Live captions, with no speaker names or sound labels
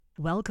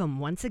Welcome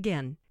once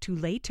again to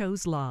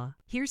Lehto's Law.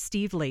 Here's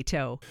Steve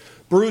Lehto.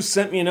 Bruce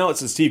sent me a note.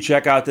 Says, Steve,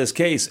 check out this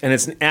case. And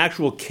it's an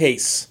actual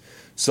case.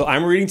 So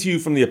I'm reading to you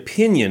from the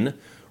opinion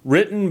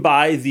written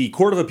by the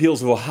Court of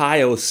Appeals of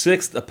Ohio,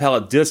 6th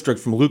Appellate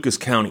District from Lucas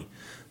County.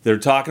 They're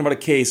talking about a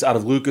case out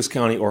of Lucas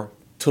County, or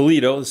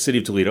Toledo, the city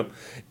of Toledo.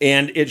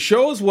 And it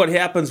shows what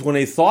happens when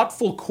a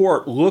thoughtful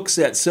court looks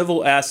at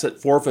civil asset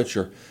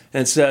forfeiture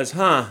and says,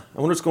 I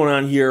wonder what's going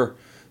on here.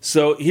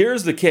 So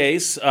here's the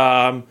case.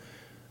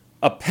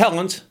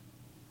 Appellant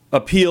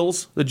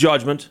appeals the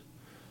judgment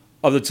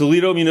of the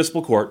Toledo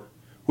Municipal Court,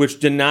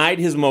 which denied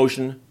his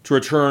motion to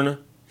return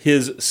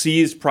his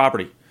seized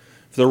property.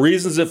 For the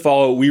reasons that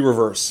follow, we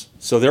reverse.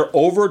 So they're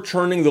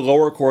overturning the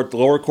lower court. The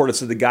lower court has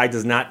said the guy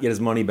does not get his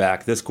money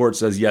back. This court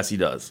says, yes, he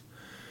does.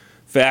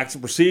 Facts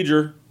and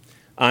procedure.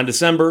 On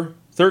December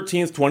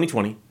 13th,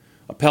 2020,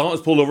 appellant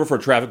was pulled over for a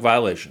traffic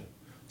violation.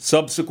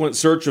 Subsequent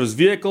search of his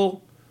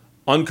vehicle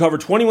uncovered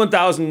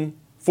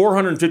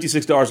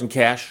 $21,456 in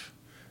cash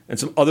and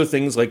some other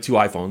things like 2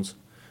 iPhones.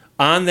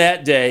 On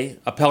that day,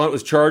 appellant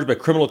was charged by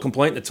criminal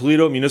complaint in the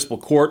Toledo Municipal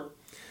Court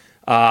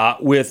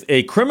with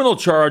a criminal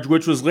charge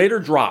which was later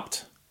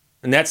dropped.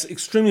 And that's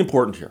extremely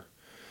important here.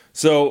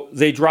 So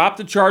they dropped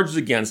the charges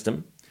against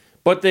him,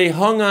 but they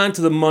hung on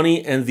to the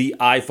money and the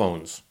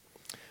iPhones.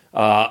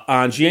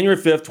 On January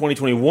 5th,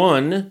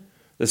 2021,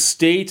 the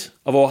state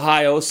of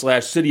Ohio /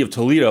 city of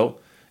Toledo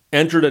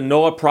entered a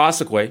nolle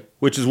prosequi,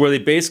 which is where they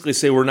basically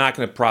say, we're not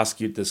going to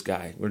prosecute this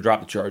guy. We're going to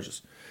drop the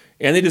charges.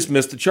 And they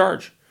dismissed the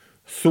charge.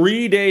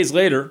 3 days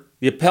later,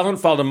 the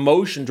appellant filed a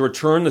motion to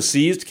return the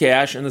seized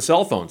cash and the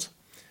cell phones.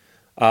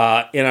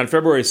 And on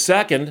February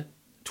 2nd,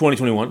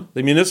 2021,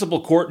 the municipal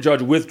court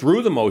judge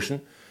withdrew the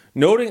motion,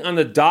 noting on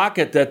the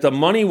docket that the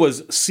money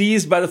was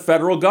seized by the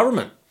federal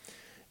government.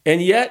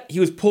 And yet,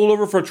 he was pulled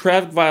over for a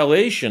traffic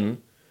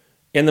violation,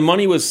 and the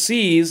money was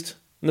seized,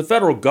 and the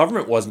federal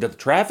government wasn't at the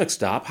traffic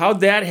stop. How'd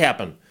that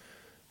happen?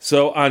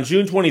 So on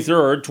June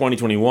 23rd,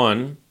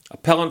 2021,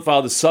 appellant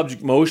filed a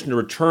subject motion to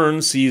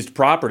return seized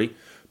property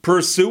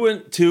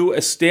pursuant to a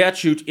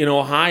statute in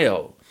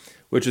Ohio,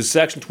 which is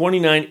section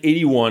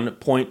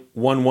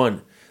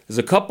 2981.11. There's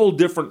a couple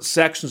different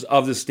sections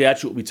of the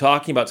statute we'll be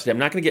talking about today. I'm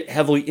not going to get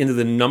heavily into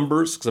the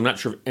numbers because I'm not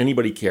sure if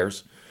anybody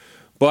cares.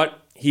 But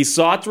he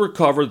sought to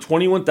recover the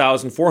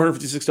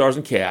 $21,456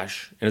 in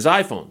cash and his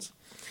iPhones.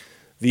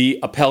 The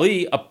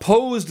appellee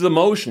opposed the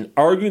motion,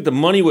 arguing the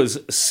money was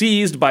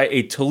seized by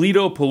a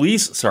Toledo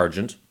police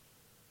sergeant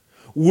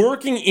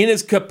working in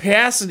his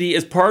capacity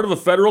as part of a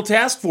federal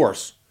task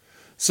force.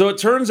 So it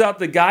turns out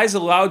the guy's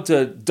allowed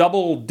to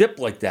double dip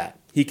like that.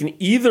 He can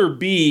either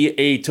be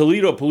a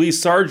Toledo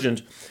police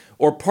sergeant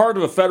or part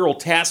of a federal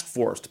task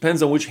force.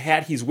 Depends on which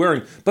hat he's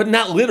wearing, but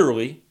not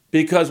literally,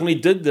 because when he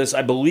did this,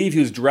 I believe he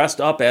was dressed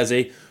up as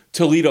a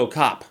Toledo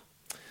cop.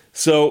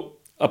 So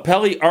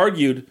appellee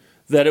argued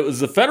that it was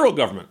the federal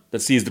government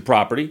that seized the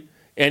property,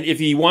 and if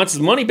he wants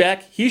his money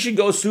back, he should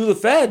go sue the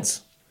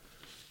feds.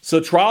 So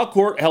trial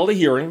court held a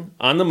hearing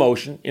on the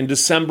motion in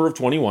December of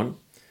 21.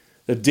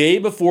 The day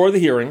before the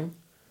hearing,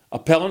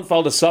 appellant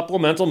filed a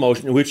supplemental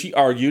motion in which he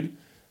argued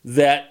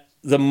that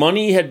the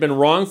money had been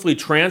wrongfully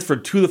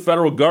transferred to the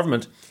federal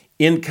government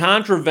in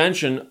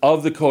contravention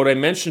of the code I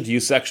mentioned to you,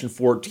 section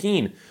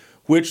 14,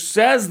 which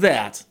says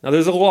that, now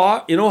there's a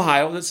law in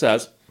Ohio that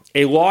says,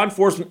 a law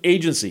enforcement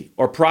agency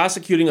or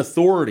prosecuting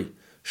authority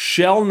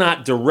shall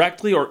not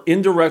directly or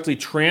indirectly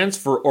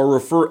transfer or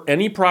refer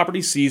any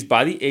property seized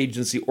by the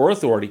agency or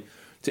authority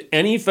to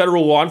any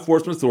federal law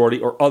enforcement authority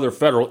or other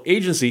federal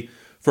agency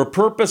for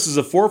purposes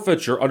of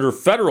forfeiture under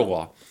federal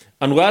law,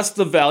 unless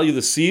the value of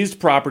the seized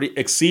property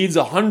exceeds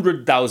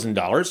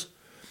 $100,000,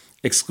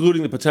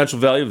 excluding the potential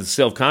value of the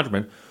sale of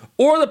contraband,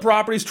 or the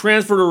property is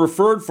transferred or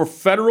referred for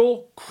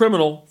federal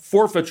criminal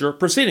forfeiture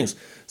proceedings.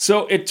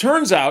 So it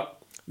turns out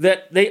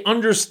that they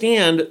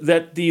understand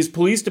that these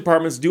police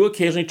departments do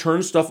occasionally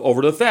turn stuff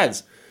over to the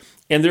feds.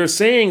 And they're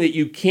saying that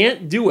you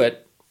can't do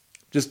it,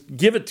 just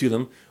give it to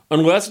them,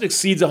 unless it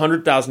exceeds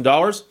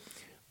 $100,000,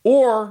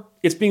 or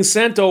it's being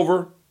sent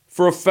over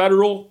for a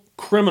federal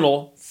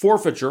criminal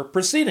forfeiture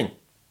proceeding.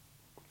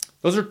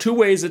 Those are 2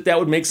 ways that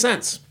would make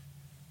sense.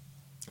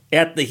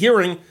 At the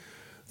hearing,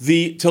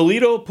 the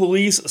Toledo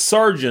police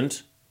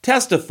sergeant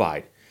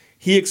testified.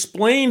 He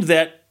explained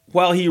that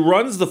while he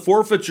runs the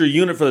forfeiture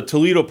unit for the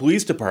Toledo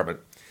Police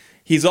Department,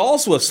 he's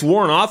also a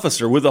sworn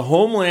officer with the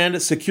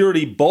Homeland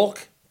Security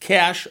Bulk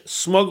Cash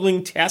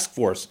Smuggling Task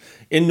Force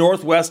in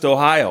Northwest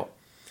Ohio.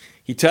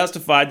 He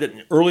testified that in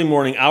the early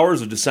morning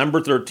hours of December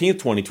 13th,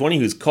 2020,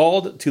 he was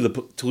called to the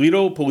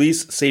Toledo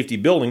Police Safety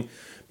Building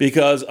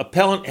because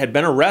appellant had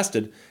been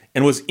arrested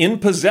and was in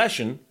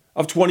possession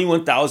of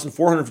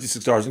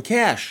 $21,456 in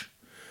cash.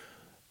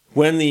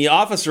 When the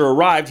officer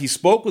arrived, he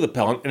spoke with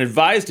appellant and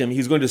advised him he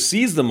was going to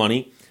seize the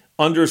money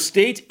under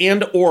state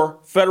and or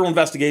federal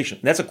investigation.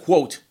 That's a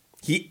quote.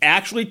 He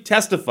actually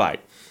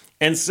testified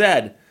and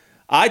said,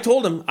 I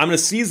told him I'm going to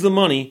seize the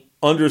money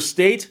under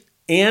state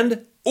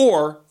and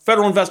or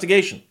federal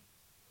investigation.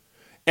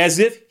 As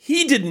if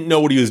he didn't know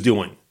what he was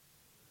doing.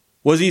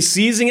 Was he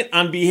seizing it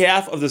on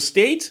behalf of the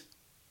state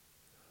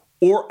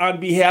or on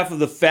behalf of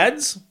the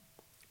feds?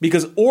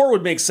 Because or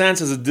would make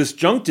sense as a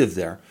disjunctive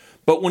there.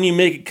 But when you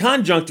make it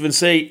conjunctive and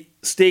say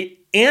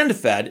state and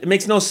fed, it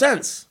makes no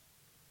sense.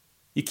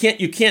 You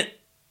can't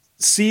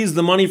seize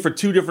the money for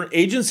two different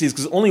agencies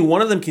because only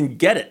one of them can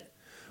get it.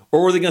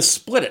 Or are they going to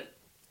split it?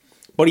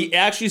 But he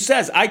actually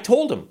says, I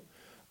told him,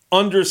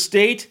 under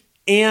state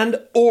and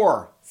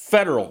or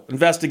federal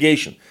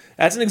investigation.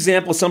 That's an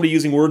example of somebody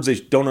using words they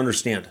don't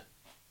understand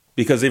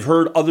because they've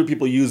heard other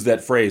people use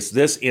that phrase,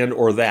 this and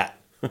or that.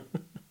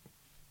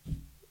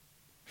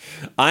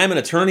 I am an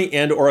attorney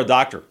and or a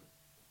doctor.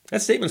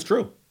 That statement's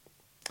true.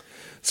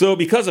 So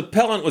because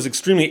appellant was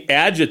extremely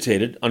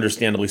agitated,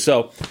 understandably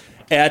so,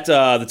 at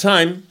the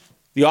time,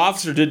 the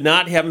officer did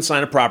not have him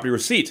sign a property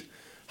receipt.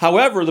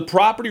 However, the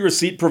property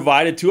receipt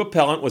provided to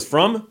appellant was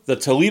from the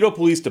Toledo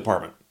Police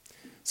Department.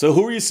 So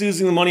who are you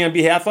seizing the money on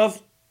behalf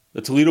of?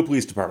 The Toledo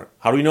Police Department.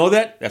 How do we know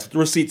that? That's what the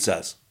receipt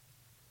says.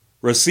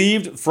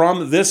 Received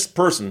from this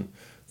person,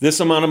 this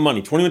amount of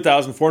money,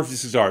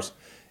 $21,456.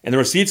 And the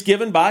receipt's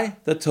given by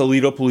the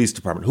Toledo Police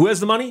Department. Who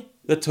has the money?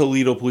 The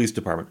Toledo Police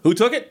Department. Who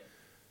took it?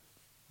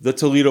 The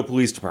Toledo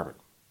Police Department.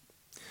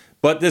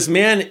 But this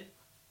man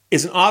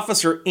is an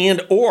officer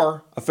and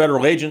or a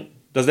federal agent.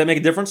 Does that make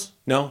a difference?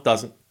 No, it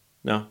doesn't.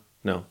 No.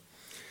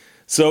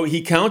 So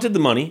he counted the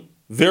money,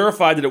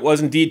 verified that it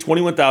was indeed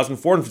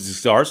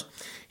 $21,456.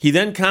 He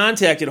then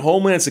contacted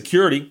Homeland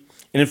Security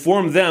and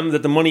informed them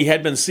that the money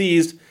had been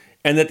seized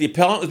and that the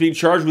appellant was being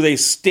charged with a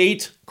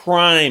state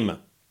crime.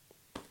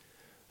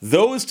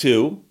 Those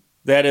two,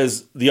 that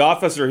is the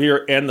officer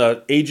here and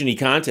the agent he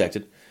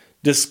contacted,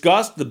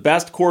 discussed the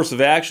best course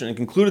of action and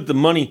concluded the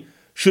money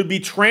should be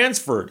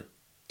transferred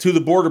to the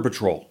Border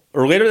Patrol.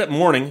 Or later that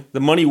morning, the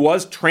money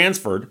was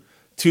transferred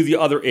to the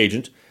other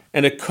agent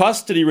and a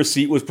custody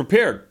receipt was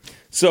prepared.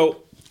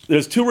 So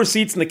there's two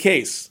receipts in the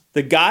case.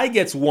 The guy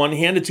gets one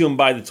handed to him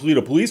by the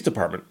Toledo Police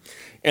Department,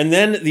 and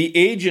then the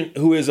agent,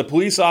 who is a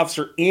police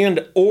officer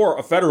and or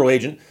a federal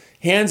agent,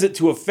 hands it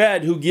to a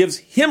Fed who gives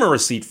him a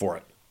receipt for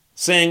it,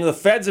 saying the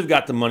feds have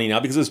got the money now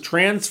because it's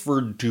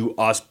transferred to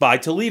us by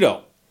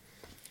Toledo.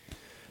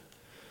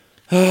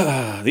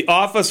 The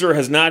officer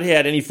has not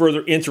had any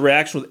further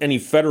interaction with any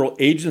federal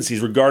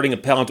agencies regarding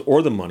appellant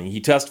or the money.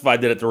 He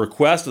testified that at the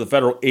request of the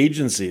federal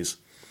agencies,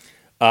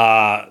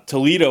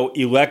 Toledo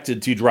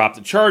elected to drop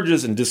the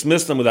charges and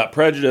dismiss them without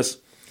prejudice.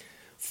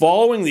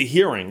 Following the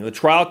hearing, the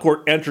trial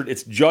court entered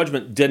its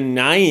judgment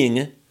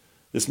denying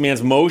this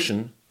man's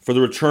motion for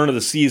the return of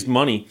the seized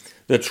money.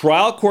 The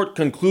trial court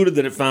concluded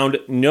that it found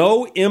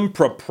no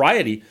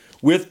impropriety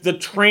with the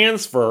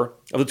transfer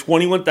of the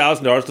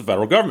 $21,000 to the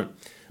federal government.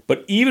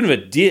 But even if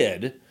it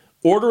did,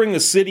 ordering the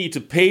city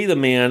to pay the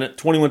man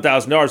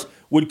 $21,000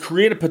 would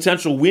create a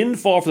potential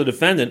windfall for the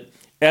defendant,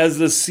 as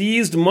the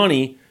seized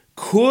money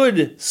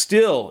could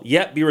still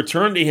yet be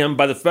returned to him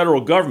by the federal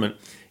government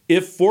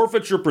if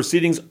forfeiture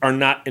proceedings are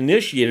not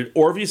initiated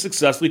or if he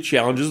successfully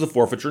challenges the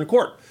forfeiture in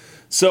court.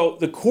 So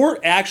the court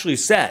actually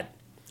said,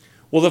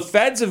 well, the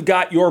feds have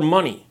got your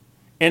money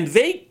and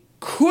they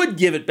could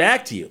give it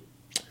back to you.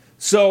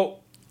 So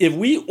if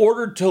we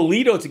ordered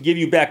Toledo to give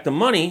you back the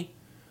money,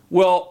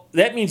 well,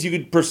 that means you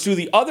could pursue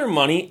the other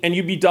money and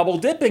you'd be double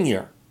dipping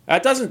here.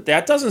 That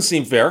doesn't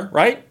seem fair,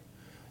 right?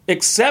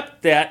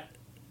 Except that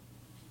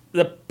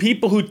the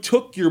people who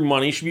took your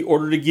money should be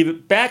ordered to give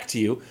it back to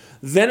you.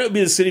 Then it would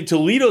be the city of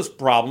Toledo's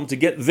problem to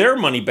get their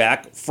money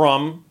back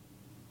from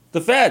the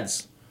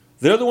feds.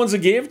 They're the ones that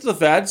gave it to the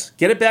feds.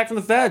 Get it back from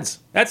the feds.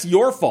 That's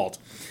your fault.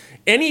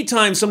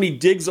 Anytime somebody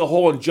digs a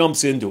hole and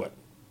jumps into it,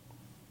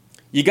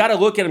 you got to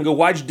look at them and go,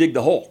 why'd you dig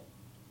the hole?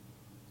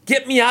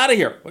 Get me out of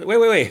here.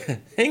 Wait.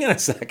 Hang on a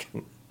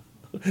second.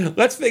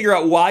 Let's figure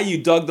out why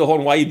you dug the hole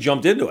and why you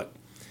jumped into it.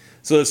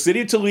 So the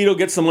city of Toledo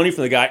gets the money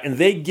from the guy and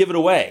they give it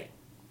away.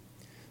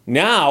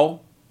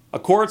 Now, a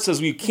court says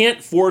we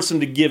can't force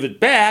them to give it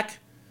back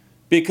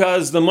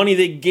because the money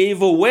they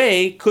gave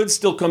away could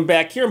still come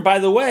back here. And by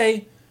the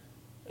way,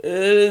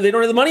 they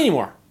don't have the money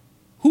anymore.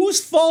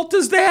 Whose fault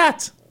is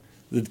that?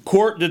 The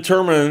court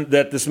determined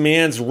that this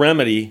man's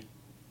remedy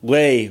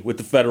lay with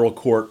the federal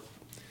court.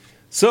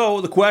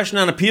 So the question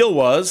on appeal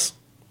was,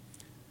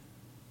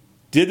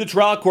 did the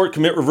trial court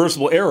commit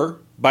reversible error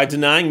by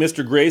denying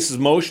Mr. Grace's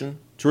motion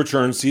to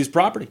return seized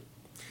property?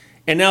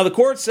 And now the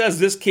court says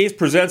this case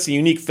presents a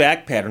unique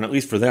fact pattern, at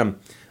least for them.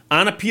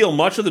 On appeal,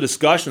 much of the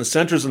discussion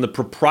centers on the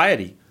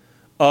propriety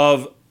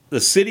of the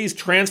city's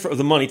transfer of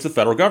the money to the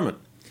federal government.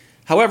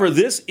 However,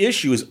 this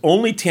issue is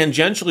only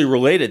tangentially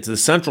related to the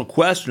central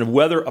question of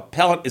whether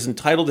appellant is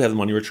entitled to have the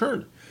money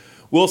returned.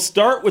 We'll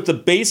start with the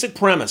basic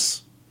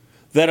premise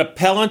that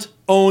appellant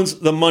owns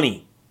the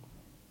money.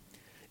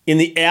 In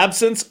the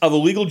absence of a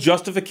legal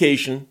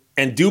justification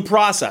and due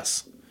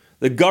process,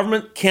 the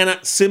government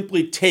cannot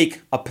simply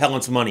take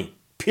appellant's money,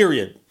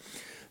 period.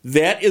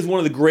 That is one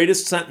of the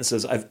greatest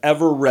sentences I've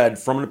ever read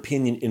from an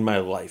opinion in my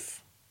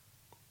life.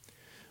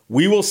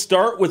 We will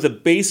start with the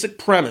basic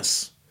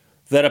premise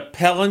that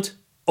appellant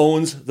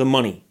owns the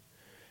money.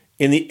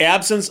 In the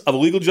absence of a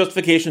legal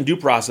justification and due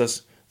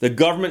process, the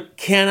government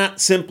cannot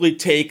simply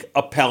take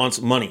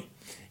appellant's money.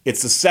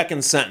 It's the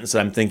second sentence that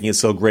I'm thinking is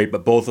so great,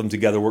 but both of them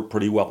together work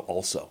pretty well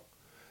also.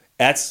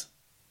 That's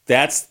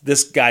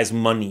this guy's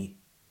money.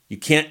 You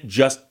can't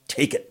just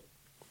take it.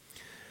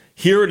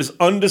 Here it is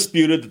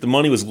undisputed that the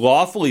money was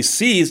lawfully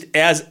seized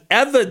as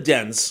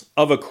evidence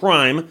of a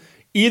crime,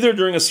 either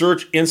during a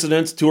search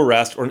incident to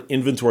arrest or an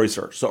inventory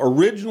search. So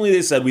originally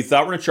they said, we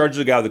thought we're going to charge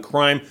the guy with a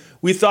crime.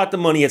 We thought the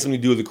money had something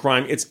to do with the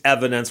crime. It's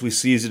evidence. We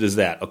seized it as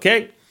that.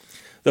 Okay?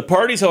 The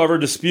parties, however,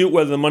 dispute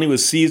whether the money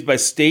was seized by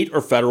state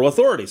or federal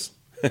authorities.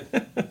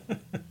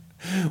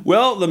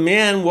 Well, the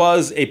man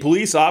was a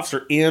police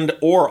officer and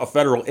or a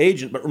federal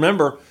agent, but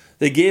remember,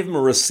 they gave him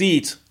a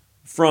receipt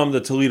from the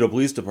Toledo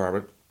Police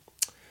Department.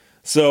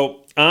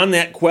 So on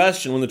that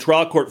question, when the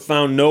trial court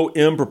found no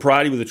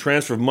impropriety with the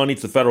transfer of money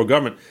to the federal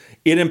government,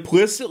 it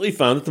implicitly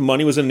found that the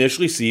money was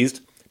initially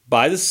seized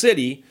by the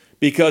city,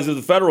 because if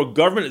the federal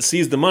government had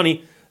seized the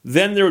money,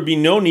 then there would be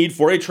no need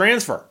for a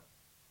transfer.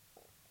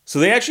 So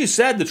they actually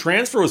said the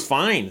transfer was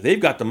fine. They've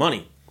got the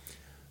money.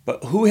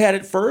 But who had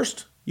it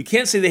first? You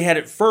can't say they had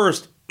it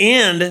first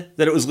and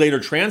that it was later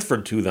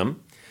transferred to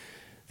them.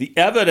 The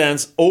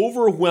evidence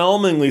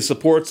overwhelmingly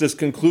supports this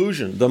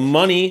conclusion. The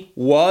money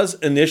was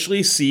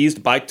initially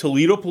seized by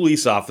Toledo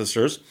police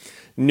officers.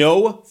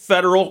 No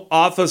federal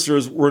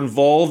officers were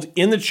involved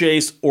in the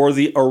chase or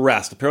the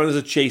arrest. Apparently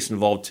there's a chase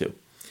involved too.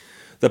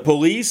 The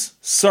police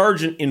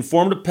sergeant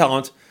informed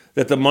appellant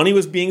that the money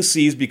was being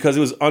seized because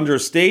it was under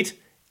state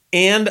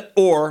and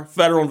or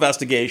federal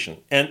investigation.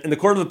 And the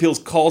Court of Appeals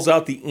calls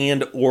out the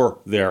and or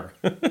there.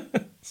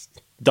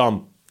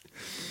 Dumb.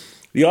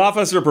 The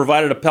officer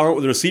provided appellant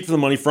with a receipt for the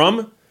money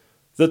from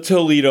the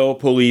Toledo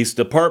Police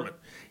Department.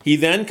 He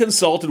then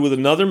consulted with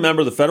another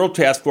member of the federal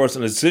task force,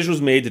 and a decision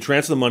was made to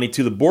transfer the money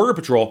to the Border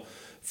Patrol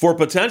for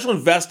potential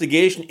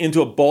investigation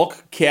into a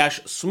bulk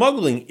cash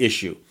smuggling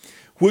issue,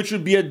 which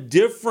would be a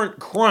different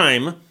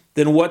crime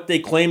than what they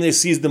claim they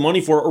seized the money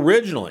for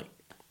originally.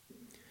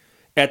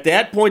 At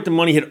that point, the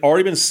money had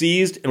already been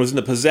seized and was in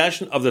the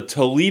possession of the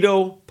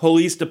Toledo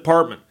Police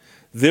Department.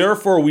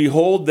 Therefore, we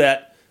hold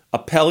that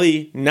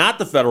appellee, not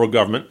the federal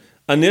government,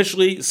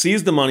 initially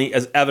seized the money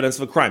as evidence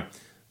of a crime.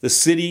 The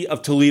City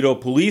of Toledo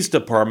Police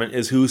Department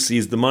is who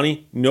seized the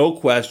money, no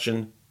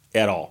question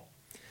at all.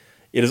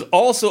 It is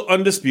also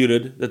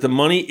undisputed that the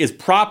money is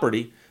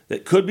property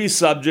that could be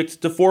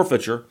subject to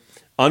forfeiture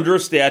under a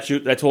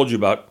statute that I told you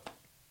about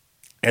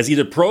as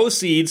either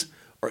proceeds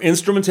or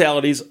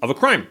instrumentalities of a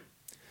crime.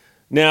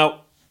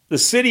 Now, the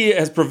city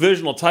has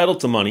provisional title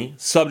to money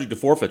subject to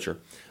forfeiture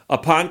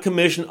upon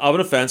commission of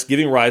an offense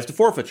giving rise to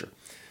forfeiture.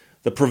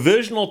 The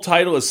provisional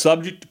title is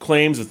subject to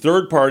claims of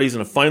third parties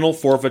in a final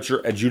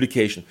forfeiture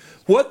adjudication.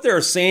 What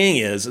they're saying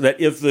is that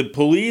if the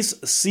police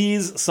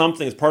seize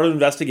something as part of an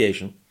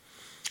investigation,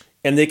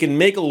 and they can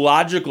make a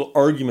logical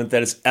argument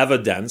that it's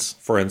evidence,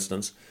 for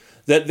instance,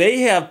 that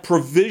they have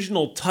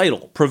provisional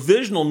title.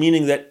 Provisional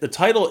meaning that the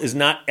title is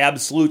not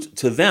absolute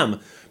to them,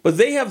 but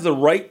they have the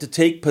right to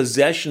take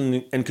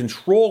possession and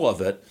control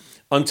of it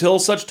until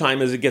such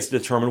time as it gets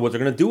determined what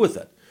they're going to do with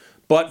it.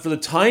 But for the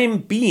time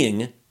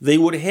being, they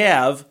would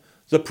have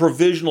the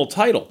provisional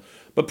title.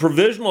 But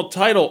provisional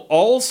title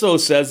also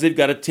says they've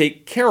got to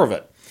take care of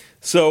it.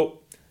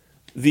 So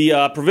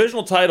the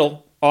provisional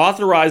title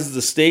authorizes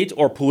the state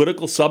or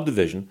political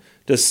subdivision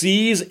to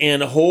seize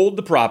and hold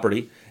the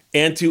property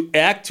and to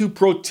act to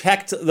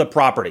protect the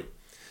property.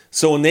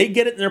 So when they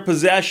get it in their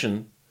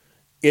possession,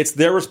 it's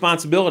their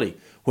responsibility.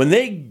 When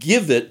they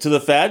give it to the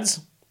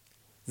feds,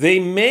 they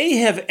may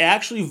have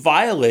actually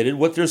violated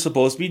what they're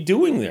supposed to be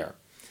doing there.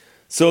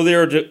 So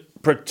they're to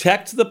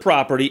protect the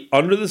property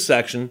under the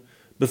section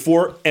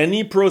before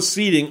any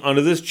proceeding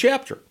under this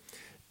chapter.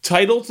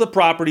 Title to the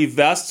property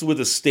vests with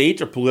the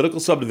state or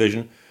political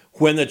subdivision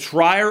when the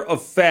trier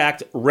of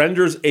fact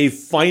renders a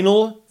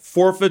final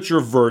forfeiture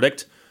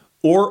verdict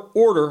or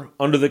order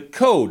under the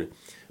code.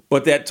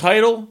 But that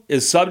title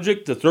is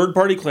subject to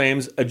third-party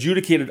claims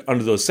adjudicated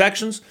under those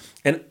sections.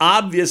 And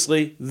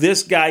obviously,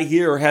 this guy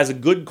here has a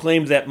good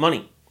claim to that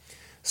money.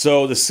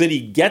 So the city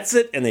gets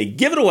it and they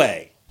give it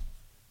away.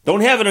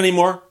 Don't have it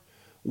anymore.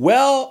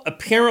 Well,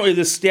 apparently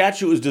this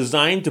statute was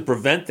designed to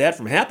prevent that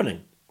from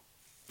happening.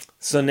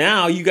 So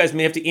now you guys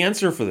may have to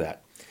answer for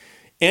that.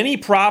 Any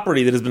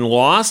property that has been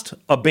lost,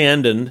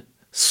 abandoned,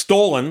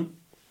 stolen,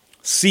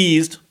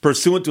 seized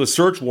pursuant to a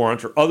search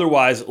warrant or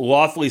otherwise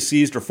lawfully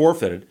seized or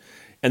forfeited,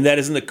 and that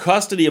is in the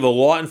custody of a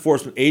law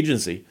enforcement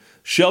agency,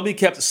 shall be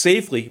kept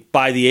safely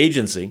by the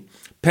agency,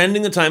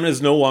 pending the time it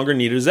is no longer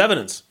needed as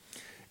evidence,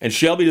 and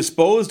shall be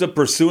disposed of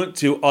pursuant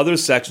to other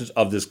sections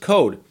of this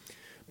code.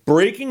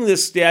 Breaking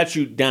this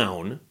statute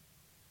down,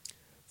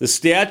 the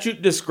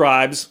statute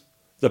describes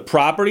the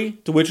property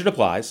to which it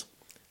applies,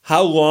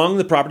 how long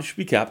the property should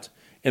be kept,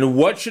 and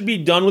what should be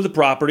done with the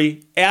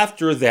property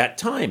after that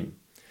time.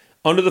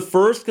 Under the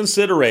first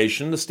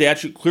consideration, the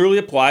statute clearly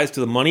applies to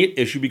the money at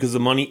issue because the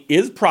money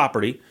is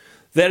property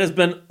that has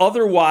been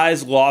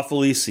otherwise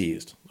lawfully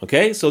seized.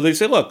 Okay, so they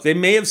say, look, they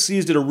may have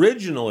seized it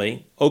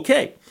originally.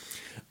 Okay.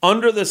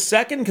 Under the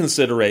second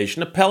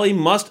consideration, appellee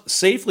must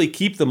safely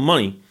keep the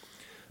money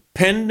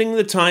pending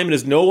the time it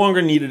is no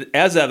longer needed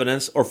as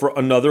evidence or for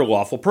another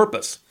lawful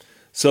purpose.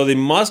 So they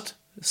must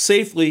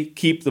safely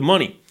keep the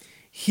money.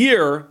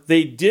 Here,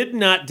 they did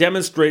not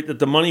demonstrate that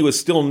the money was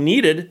still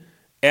needed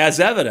as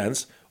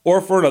evidence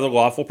or for another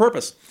lawful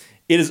purpose.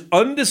 It is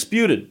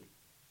undisputed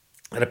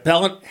that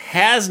appellant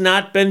has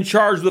not been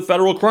charged with a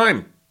federal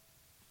crime,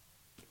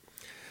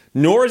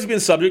 nor has he been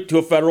subject to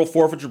a federal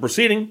forfeiture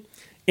proceeding.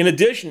 In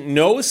addition,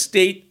 no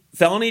state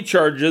felony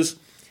charges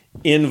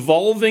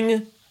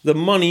involving the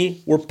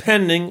money were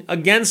pending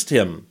against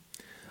him.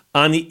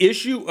 On the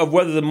issue of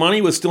whether the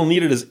money was still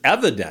needed as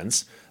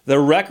evidence, the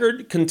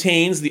record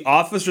contains the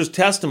officer's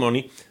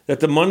testimony that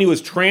the money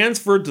was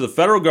transferred to the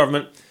federal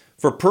government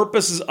for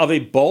purposes of a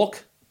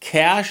bulk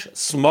cash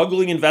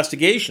smuggling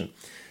investigation.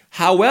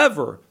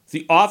 However,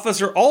 the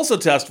officer also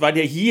testified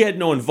that he had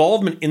no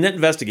involvement in that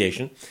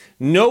investigation.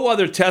 No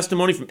other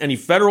testimony from any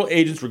federal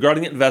agents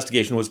regarding that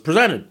investigation was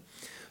presented.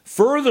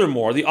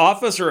 Furthermore, the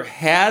officer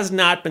has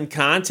not been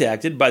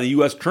contacted by the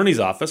U.S. Attorney's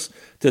Office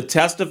to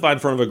testify in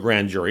front of a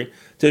grand jury,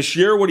 to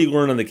share what he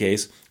learned on the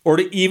case, or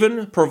to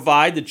even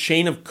provide the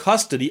chain of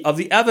custody of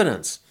the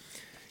evidence.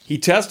 He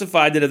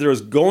testified that if there was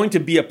going to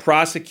be a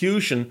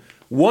prosecution,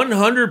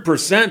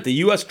 100% the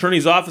U.S.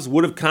 Attorney's Office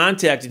would have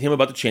contacted him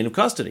about the chain of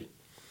custody.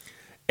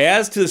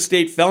 As to the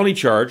state felony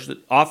charge, the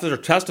officer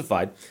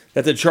testified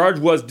that the charge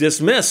was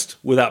dismissed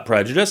without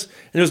prejudice,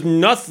 and there was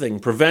nothing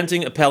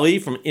preventing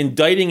appellee from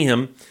indicting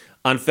him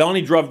on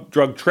felony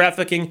drug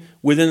trafficking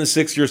within the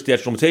 6-year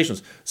statute of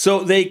limitations. So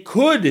they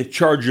could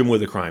charge him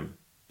with a crime.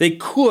 They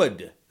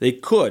could.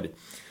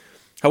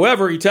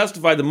 However, he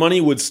testified the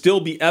money would still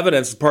be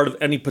evidence as part of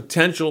any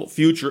potential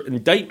future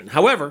indictment.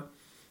 However,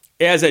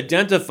 as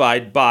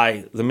identified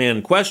by the man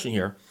in question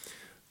here,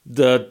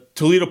 the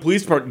Toledo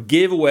Police Department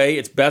gave away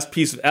its best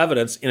piece of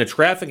evidence in a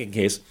trafficking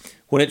case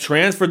when it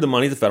transferred the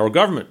money to the federal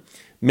government,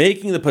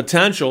 making the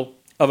potential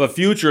of a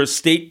future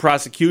state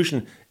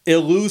prosecution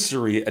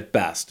illusory at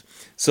best.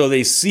 So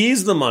they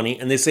seize the money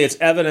and they say it's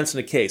evidence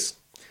in a case.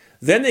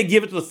 Then they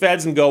give it to the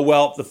feds and go,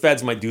 well, the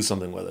feds might do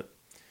something with it.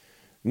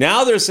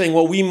 Now they're saying,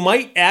 well, we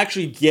might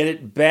actually get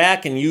it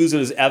back and use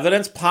it as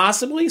evidence,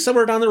 possibly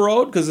somewhere down the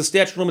road, because the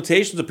statute of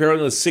limitations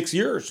apparently is 6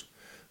 years.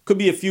 Could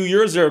be a few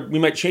years there, we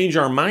might change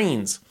our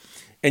minds.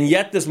 And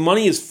yet this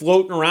money is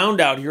floating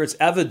around out here. It's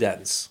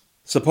evidence,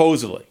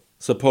 supposedly.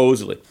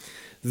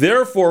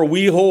 Therefore,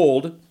 we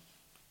hold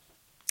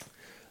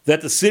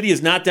that the city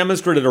has not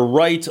demonstrated a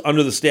right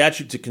under the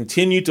statute to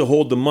continue to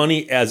hold the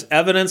money as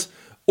evidence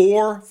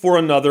or for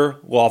another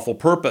lawful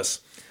purpose.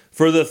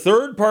 For the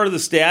third part of the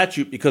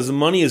statute, because the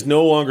money is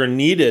no longer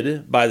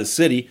needed by the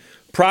city,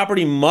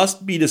 property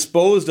must be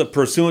disposed of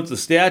pursuant to the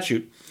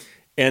statute,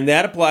 and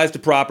that applies to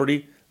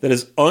property that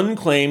is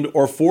unclaimed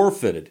or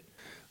forfeited.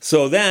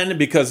 So then,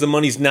 because the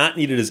money's not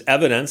needed as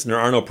evidence and there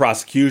are no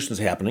prosecutions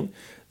happening,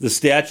 the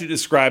statute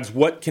describes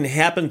what can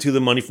happen to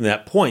the money from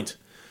that point.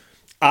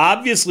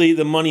 Obviously,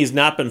 the money has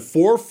not been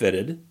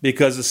forfeited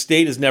because the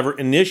state has never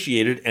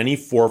initiated any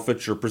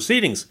forfeiture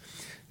proceedings.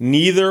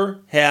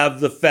 Neither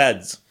have the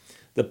feds.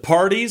 The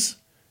parties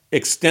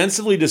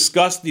extensively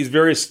discussed these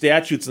various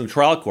statutes in the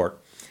trial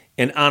court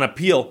and on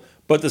appeal,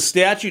 but the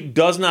statute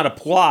does not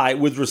apply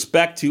with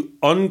respect to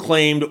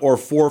unclaimed or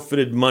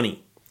forfeited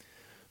money.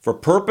 For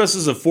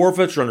purposes of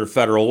forfeiture under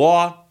federal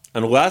law,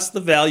 unless the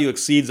value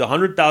exceeds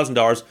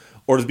 $100,000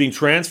 or is being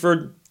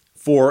transferred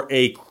for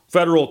a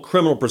federal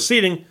criminal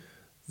proceeding,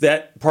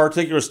 that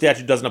particular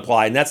statute doesn't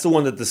apply, and that's the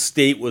one that the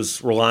state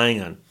was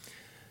relying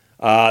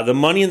on. The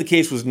money in the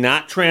case was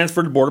not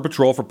transferred to Border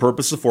Patrol for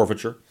purposes of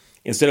forfeiture.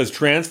 Instead, it was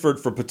transferred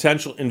for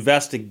potential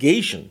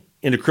investigation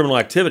into criminal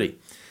activity.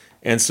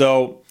 And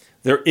so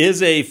there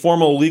is a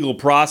formal legal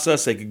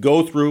process they could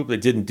go through. They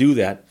didn't do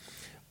that.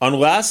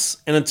 Unless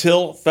and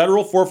until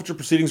federal forfeiture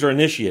proceedings are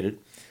initiated,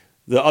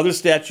 the other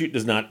statute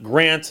does not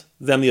grant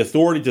them the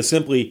authority to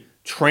simply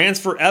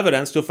transfer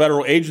evidence to a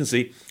federal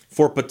agency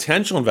for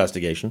potential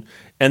investigation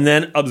and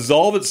then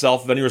absolve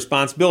itself of any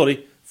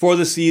responsibility for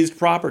the seized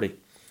property.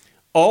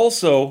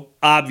 Also,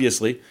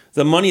 obviously,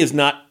 the money is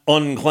not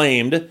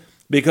unclaimed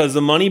because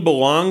the money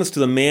belongs to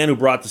the man who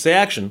brought this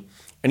action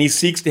and he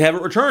seeks to have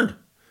it returned.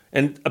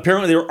 And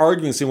apparently they were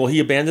arguing, saying, well, he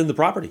abandoned the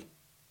property.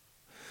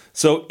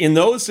 So in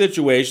those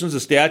situations, the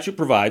statute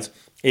provides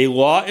a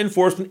law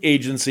enforcement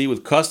agency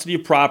with custody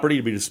of property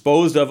to be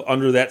disposed of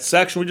under that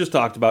section we just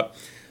talked about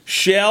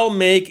shall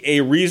make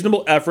a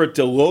reasonable effort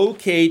to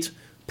locate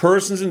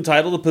persons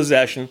entitled to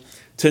possession,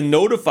 to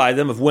notify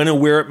them of when and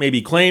where it may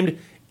be claimed,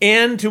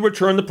 and to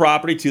return the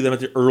property to them at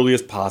the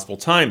earliest possible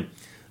time.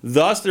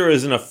 Thus, there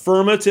is an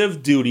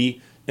affirmative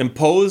duty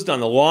imposed on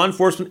the law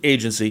enforcement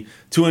agency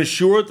to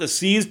ensure that the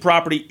seized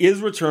property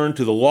is returned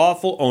to the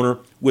lawful owner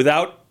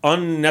without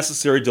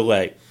unnecessary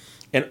delay,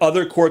 and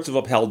other courts have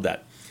upheld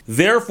that.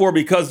 Therefore,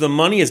 because the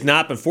money has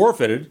not been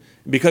forfeited,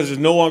 because it is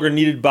no longer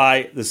needed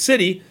by the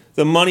city,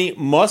 the money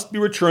must be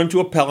returned to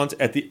appellant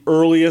at the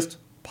earliest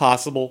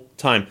possible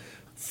time.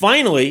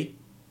 Finally,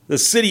 the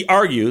city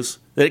argues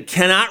that it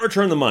cannot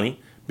return the money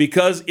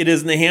because it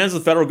is in the hands of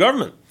the federal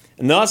government,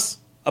 and thus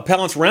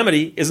appellant's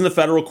remedy is in the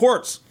federal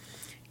courts.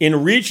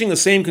 In reaching the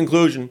same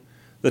conclusion,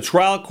 the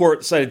trial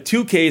court cited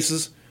two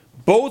cases,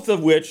 both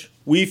of which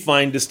we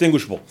find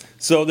distinguishable.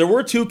 So there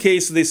were two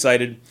cases they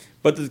cited,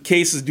 but the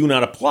cases do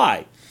not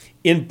apply.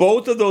 In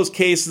both of those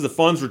cases, the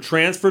funds were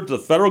transferred to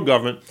the federal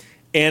government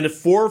and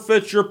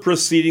forfeiture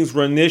proceedings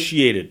were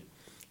initiated.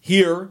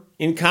 Here,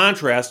 in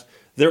contrast,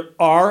 there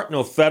are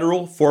no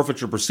federal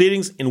forfeiture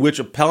proceedings in which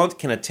appellant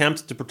can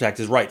attempt to protect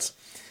his rights.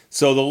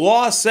 So the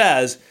law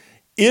says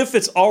if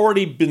it's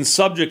already been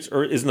subject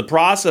or is in the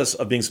process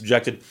of being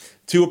subjected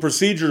to a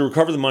procedure to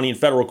recover the money in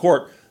federal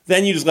court,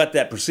 then you just let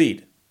that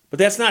proceed. But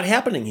that's not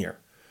happening here.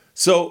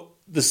 So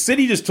the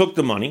city just took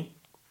the money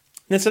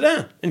and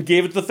said, and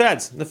gave it to the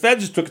feds. And the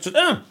feds just took it and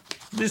said,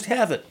 just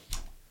have it.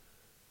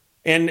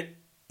 And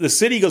the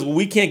city goes, well,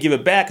 we can't give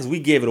it back because we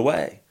gave it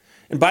away.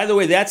 And by the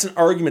way, that's an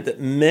argument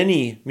that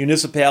many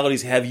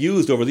municipalities have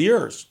used over the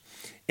years.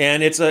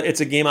 And it's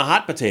a game of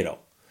hot potato.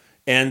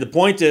 And the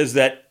point is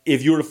that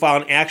if you were to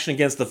file an action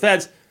against the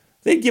feds,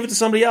 they'd give it to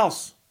somebody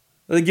else.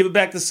 They'd give it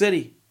back to the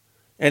city.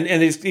 And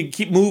they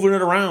keep moving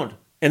it around.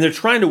 And they're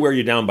trying to wear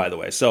you down, by the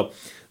way. So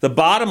the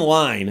bottom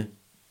line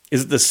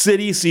is that the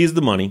city seized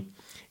the money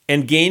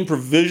and gained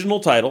provisional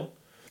title.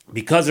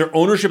 Because their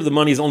ownership of the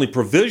money is only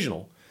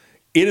provisional,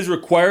 it is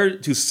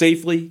required to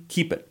safely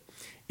keep it.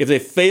 If they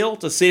fail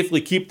to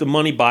safely keep the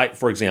money by,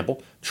 for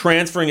example,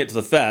 transferring it to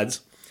the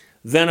feds,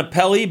 then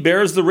appellee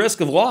bears the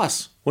risk of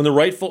loss when the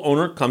rightful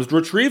owner comes to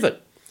retrieve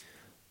it.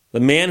 The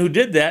man who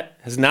did that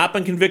has not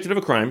been convicted of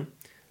a crime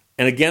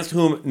and against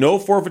whom no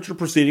forfeiture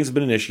proceedings have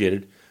been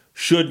initiated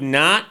should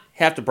not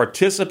have to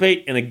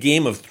participate in a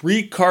game of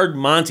three-card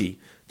Monte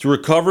to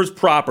recover his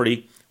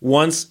property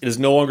once it is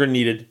no longer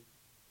needed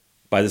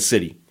by the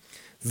city.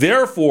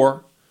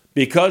 Therefore,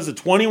 because the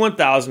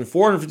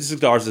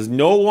 $21,456 is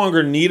no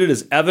longer needed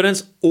as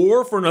evidence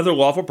or for another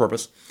lawful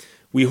purpose,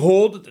 we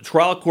hold that the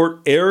trial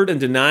court erred in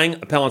denying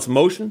appellant's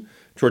motion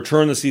to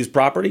return the seized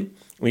property.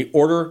 We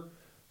order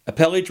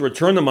appellee to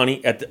return the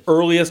money at the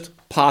earliest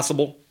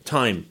possible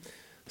time.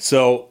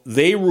 So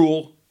they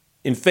rule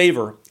in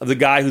favor of the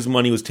guy whose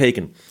money was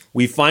taken.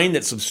 We find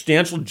that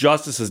substantial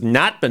justice has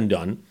not been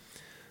done,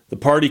 the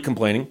party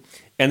complaining,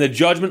 and the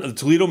judgment of the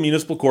Toledo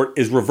Municipal Court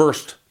is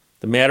reversed.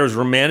 The matter is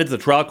remanded to the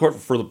trial court for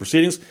further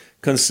proceedings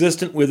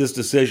consistent with this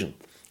decision.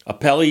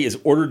 Appellee is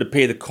ordered to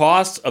pay the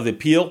costs of the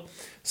appeal.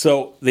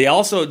 So they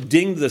also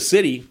dinged the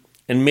city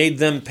and made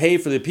them pay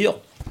for the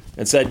appeal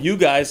and said, you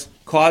guys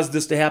caused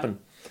this to happen.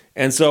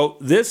 And so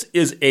this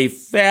is a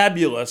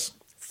fabulous,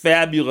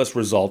 fabulous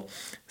result.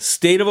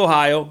 State of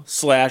Ohio /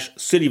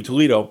 City of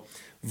Toledo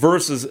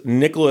versus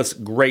Nicholas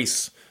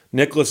Grace.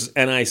 Nicholas is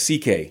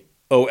Nickolas.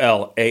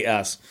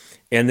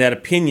 And that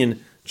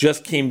opinion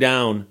just came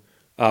down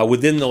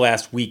within the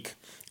last week.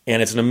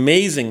 And it's an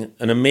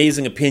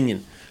amazing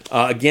opinion.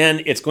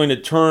 Again, it's going to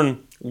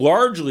turn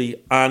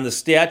largely on the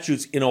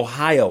statutes in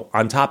Ohio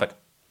on topic.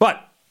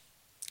 But,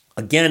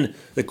 again,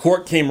 the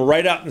court came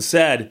right out and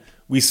said,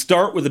 we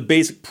start with the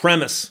basic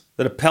premise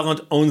that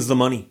appellant owns the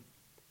money.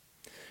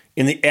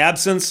 In the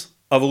absence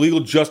of a legal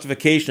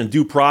justification and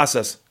due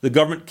process, the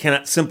government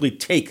cannot simply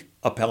take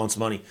appellant's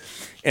money.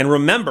 And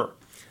remember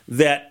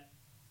that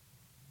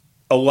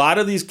a lot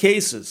of these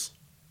cases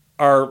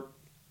are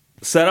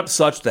set up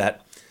such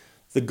that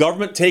the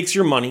government takes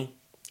your money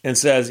and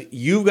says,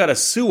 you've got to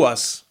sue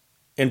us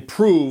and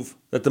prove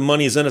that the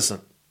money is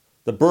innocent.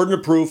 The burden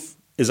of proof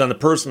is on the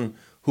person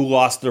who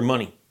lost their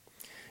money.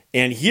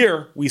 And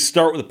here we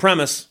start with the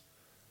premise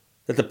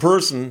that the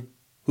person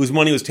whose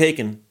money was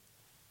taken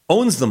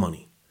owns the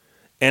money.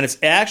 And it's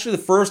actually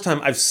the first time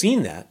I've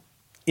seen that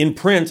in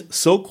print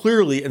so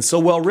clearly and so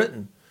well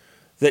written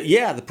that,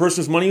 the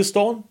person whose money was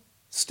stolen,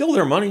 still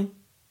their money.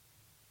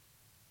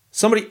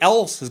 Somebody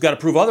else has got to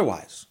prove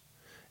otherwise.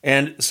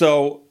 And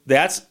so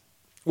that's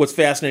what's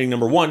fascinating,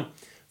 number one.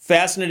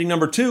 Fascinating,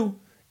 number two,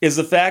 is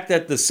the fact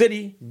that the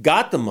city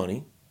got the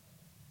money,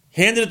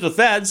 handed it to the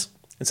feds,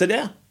 and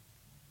said,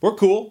 we're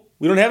cool.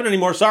 We don't have it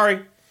anymore.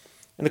 Sorry.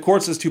 And the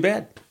court says, too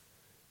bad.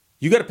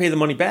 You got to pay the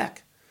money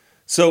back.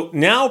 So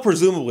now,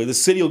 presumably, the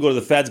city will go to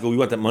the feds and go, we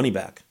want that money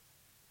back.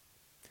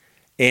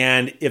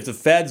 And if the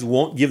feds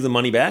won't give the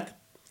money back,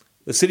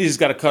 the city's just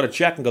got to cut a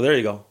check and go, there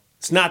you go.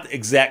 It's not the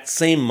exact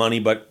same money,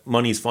 but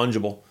money's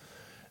fungible.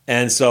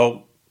 And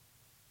so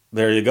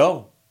there you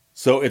go.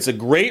 So it's a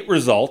great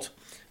result.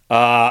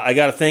 I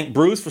got to thank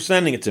Bruce for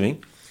sending it to me.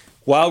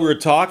 While we were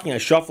talking, I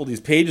shuffled these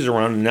pages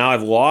around, and now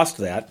I've lost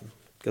that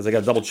because I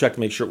got to double check to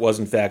make sure it was,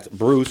 in fact,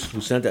 Bruce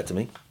who sent that to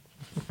me.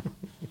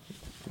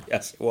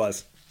 Yes, it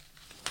was.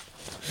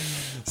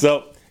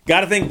 So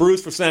got to thank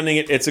Bruce for sending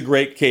it. It's a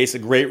great case, a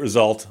great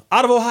result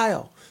out of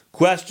Ohio.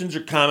 Questions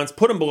or comments,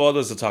 put them below.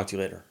 Others. I'll talk to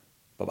you later.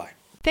 Bye-bye.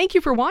 Thank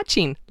you for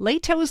watching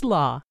Leto's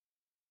Law.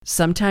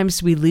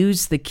 Sometimes we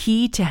lose the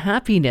key to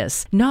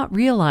happiness, not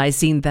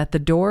realizing that the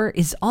door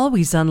is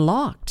always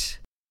unlocked.